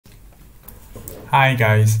Hi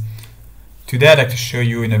guys, today I'd like to show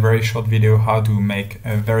you in a very short video how to make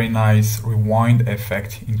a very nice rewind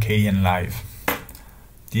effect in Kdenlive.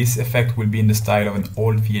 This effect will be in the style of an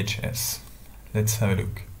old VHS. Let's have a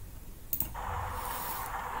look.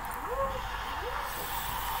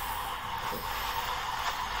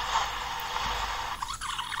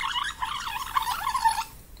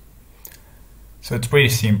 So it's pretty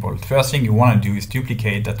simple. The first thing you want to do is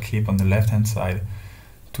duplicate that clip on the left hand side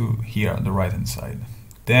to here on the right hand side.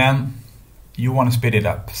 Then you want to speed it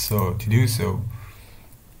up. So to do so,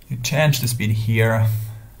 you change the speed here,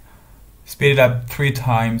 speed it up 3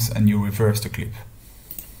 times, and you reverse the clip.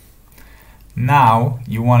 Now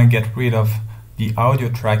you want to get rid of the audio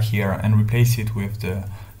track here and replace it with the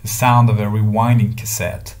sound of a rewinding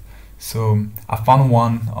cassette. So I found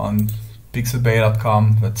one on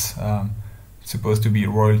pixelbay.com that's supposed to be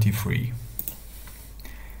royalty free.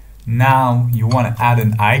 Now you want to add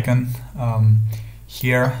an icon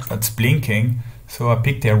here that's blinking. So I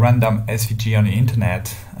picked a random SVG on the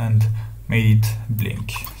internet and made it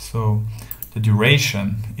blink. So the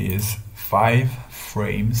duration is 5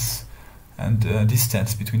 frames and the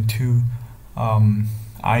distance between two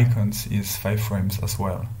icons is 5 frames as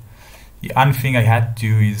well. The only thing I had to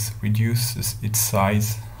do is reduce its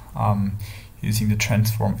size using the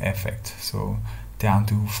transform effect, so down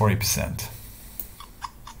to 40%.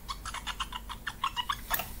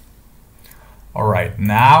 Alright,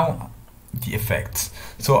 now the effects.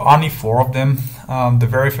 So only 4 of them. The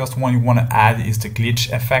very first one you want to add is the glitch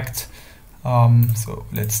effect. So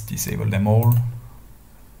let's disable them all.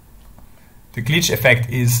 The glitch effect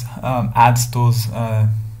is adds those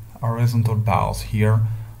horizontal bars here.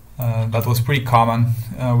 That was pretty common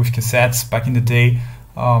with cassettes back in the day.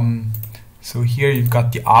 So here you've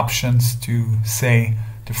got the options to say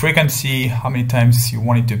the frequency, how many times you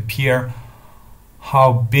want it to appear,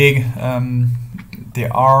 how big they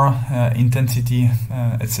are, intensity,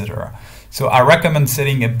 etc. So I recommend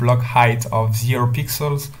setting a block height of 0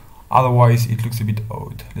 pixels, otherwise it looks a bit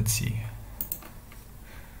odd. Let's see.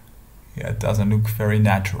 Yeah, it doesn't look very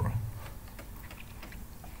natural.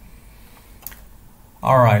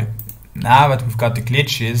 Alright, now that we've got the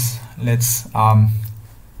glitches, let's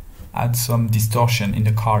add some distortion in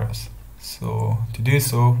the colors. So to do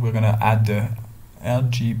so, we're gonna add the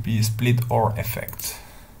RGB split OR effect.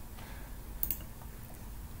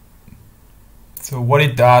 So what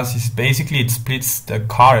it does is basically it splits the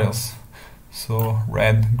colors, so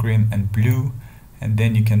red, green and blue, and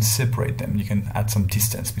then you can separate them. You can add some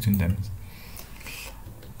distance between them.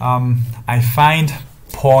 I find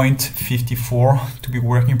 0.54 to be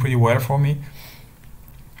working pretty well for me,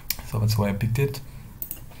 so that's why I picked it.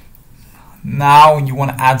 Now you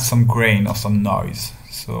want to add some grain or some noise.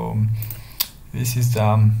 So this is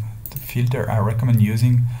the filter I recommend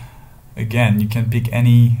using. Again, you can pick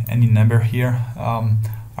any number here.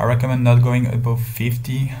 I recommend not going above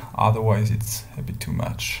 50, otherwise it's a bit too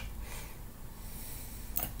much.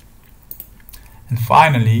 And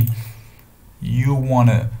finally, you want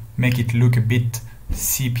to make it look a bit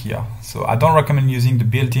sepia. So I don't recommend using the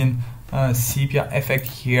built-in sepia effect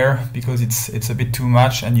here because it's a bit too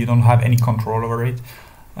much and you don't have any control over it.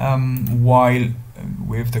 While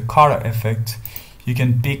with the color effect, you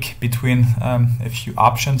can pick between a few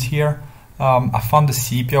options here. I found the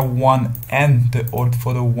sepia one and the old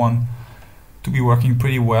photo one to be working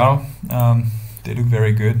pretty well. They look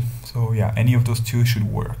very good. So yeah, any of those two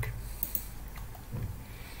should work.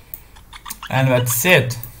 And that's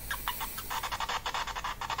it.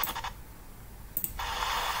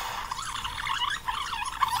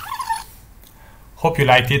 Hope you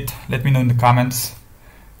liked it. Let me know in the comments.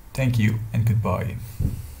 Thank you and goodbye.